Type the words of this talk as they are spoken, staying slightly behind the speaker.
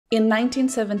In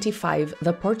 1975,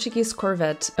 the Portuguese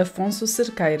corvette Afonso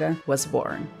Cerqueira was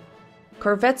born.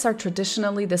 Corvettes are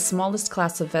traditionally the smallest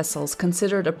class of vessels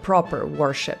considered a proper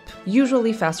warship,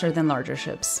 usually faster than larger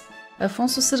ships.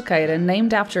 Afonso Cerqueira,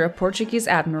 named after a Portuguese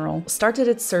admiral, started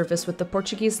its service with the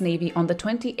Portuguese Navy on the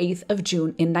 28th of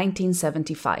June in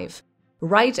 1975,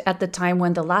 right at the time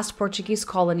when the last Portuguese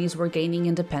colonies were gaining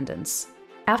independence.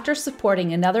 After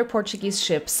supporting another Portuguese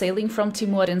ship sailing from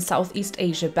Timor in Southeast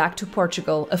Asia back to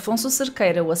Portugal, Afonso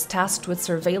Cerqueira was tasked with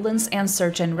surveillance and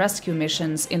search and rescue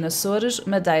missions in Açores,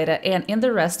 Madeira, and in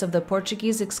the rest of the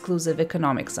Portuguese exclusive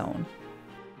economic zone.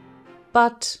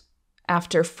 But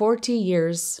after 40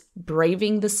 years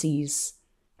braving the seas,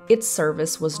 its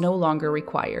service was no longer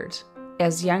required,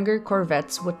 as younger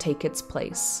corvettes would take its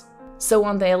place. So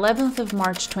on the 11th of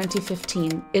March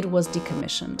 2015, it was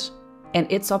decommissioned, and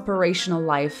its operational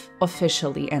life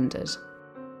officially ended.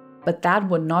 But that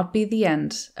would not be the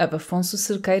end of Afonso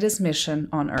Cerqueira's mission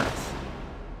on Earth.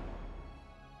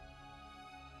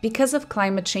 Because of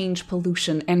climate change,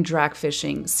 pollution, and drag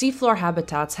fishing, seafloor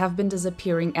habitats have been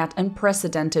disappearing at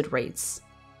unprecedented rates.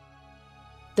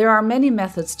 There are many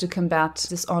methods to combat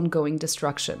this ongoing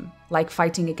destruction, like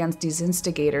fighting against these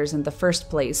instigators in the first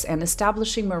place and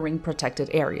establishing marine protected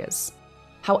areas.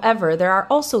 However, there are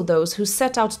also those who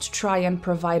set out to try and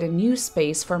provide a new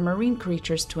space for marine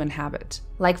creatures to inhabit,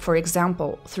 like for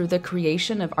example, through the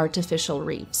creation of artificial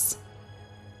reefs.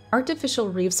 Artificial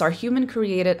reefs are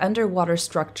human-created underwater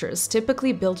structures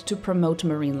typically built to promote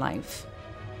marine life.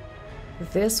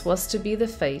 This was to be the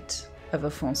fate of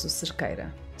Afonso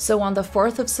Cerqueira. So on the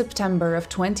 4th of September of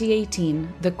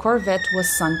 2018, the corvette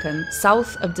was sunken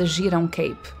south of the Girão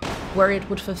Cape, where it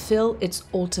would fulfill its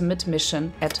ultimate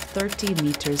mission at 30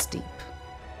 meters deep.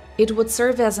 It would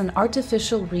serve as an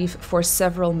artificial reef for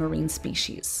several marine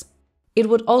species. It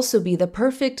would also be the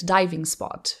perfect diving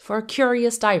spot for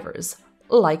curious divers,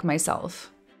 like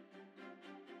myself.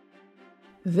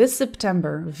 This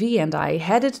September, V and I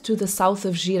headed to the south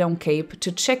of Girão Cape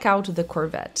to check out the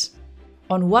corvette,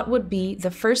 on what would be the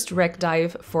first wreck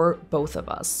dive for both of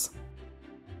us.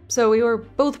 So we were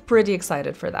both pretty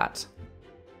excited for that.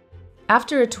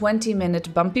 After a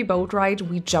 20-minute bumpy boat ride,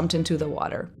 we jumped into the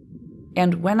water.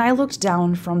 And when I looked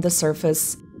down from the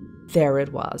surface, there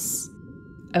it was.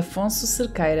 Afonso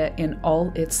Cerqueira in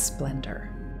all its splendor.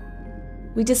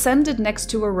 We descended next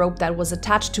to a rope that was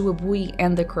attached to a buoy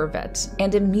and the corvette,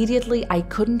 and immediately I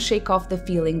couldn't shake off the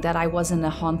feeling that I was in a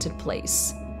haunted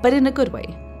place, but in a good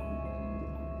way.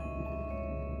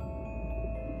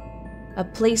 A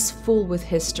place full with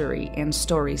history and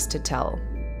stories to tell.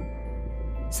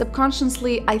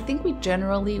 Subconsciously, I think we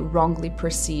generally wrongly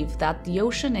perceive that the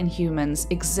ocean and humans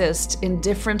exist in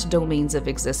different domains of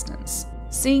existence.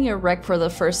 Seeing a wreck for the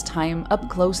first time up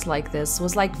close like this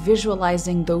was like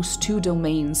visualizing those two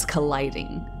domains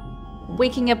colliding,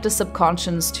 waking up the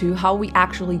subconscious to how we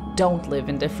actually don't live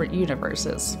in different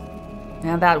universes,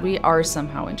 and that we are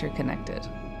somehow interconnected.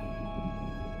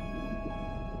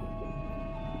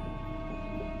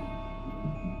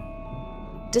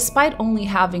 Despite only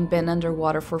having been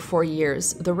underwater for 4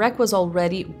 years, the wreck was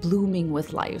already blooming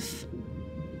with life.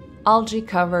 Algae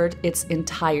covered its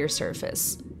entire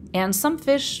surface, and some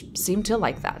fish seemed to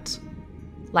like that.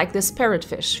 Like this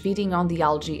parrotfish feeding on the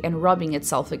algae and rubbing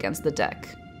itself against the deck.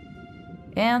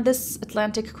 And this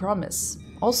Atlantic chromis,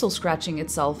 also scratching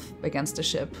itself against the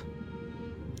ship.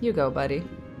 You go, buddy.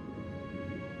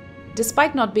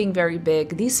 Despite not being very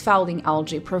big, these fouling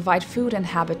algae provide food and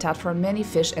habitat for many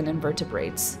fish and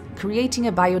invertebrates, creating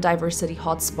a biodiversity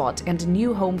hotspot and a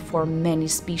new home for many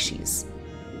species.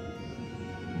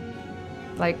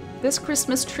 Like this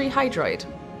Christmas tree hydroid.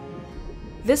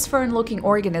 This fern-looking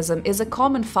organism is a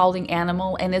common fouling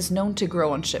animal and is known to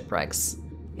grow on shipwrecks,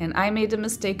 and I made the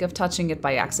mistake of touching it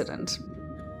by accident.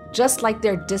 Just like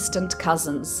their distant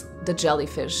cousins, the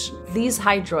jellyfish, these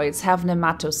hydroids have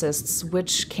nematocysts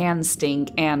which can sting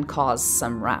and cause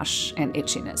some rash and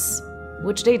itchiness,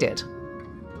 which they did.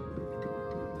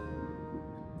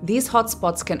 These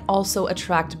hotspots can also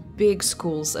attract big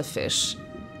schools of fish,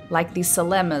 like the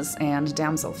salemas and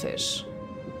damselfish.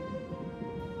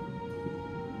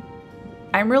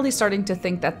 I'm really starting to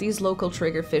think that these local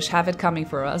triggerfish have it coming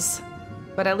for us,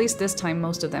 but at least this time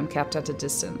most of them kept at a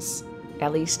distance.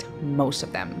 At least most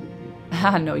of them.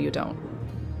 No, you don't.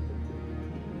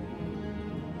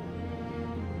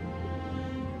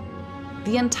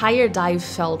 The entire dive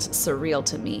felt surreal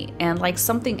to me, and like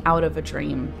something out of a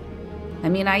dream. I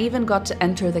mean, I even got to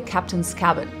enter the captain's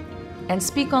cabin and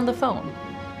speak on the phone.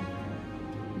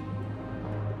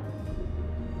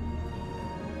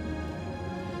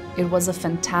 It was a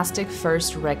fantastic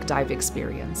first wreck dive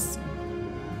experience.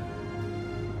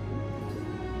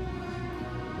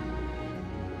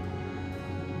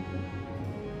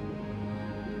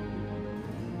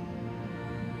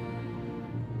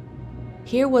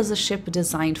 Here was a ship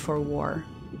designed for war,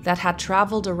 that had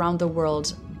traveled around the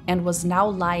world and was now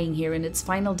lying here in its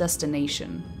final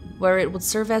destination, where it would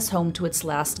serve as home to its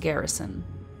last garrison.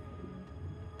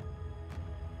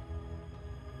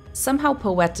 Somehow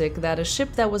poetic that a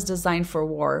ship that was designed for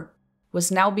war was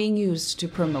now being used to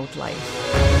promote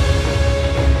life.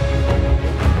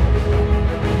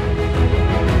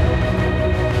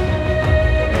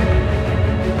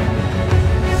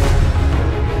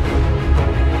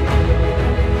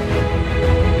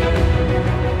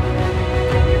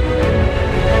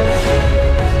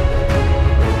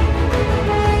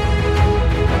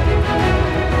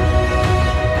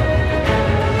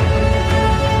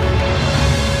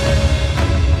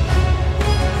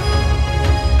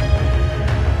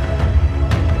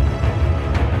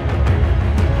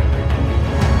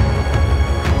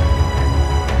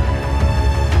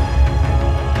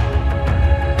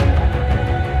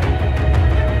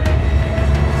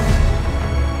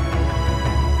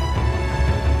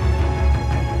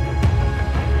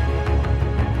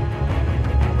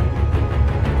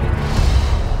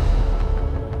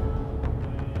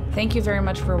 Thank you very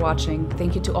much for watching.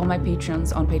 Thank you to all my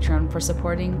patrons on Patreon for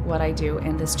supporting what I do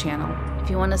in this channel. If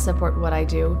you want to support what I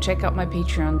do, check out my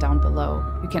Patreon down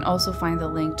below. You can also find the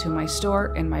link to my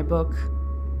store and my book.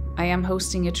 I am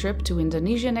hosting a trip to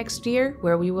Indonesia next year,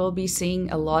 where we will be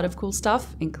seeing a lot of cool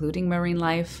stuff, including marine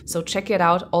life. So check it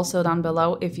out also down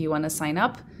below if you want to sign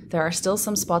up. There are still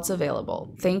some spots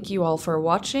available. Thank you all for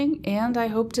watching, and I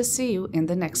hope to see you in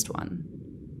the next one.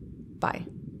 Bye.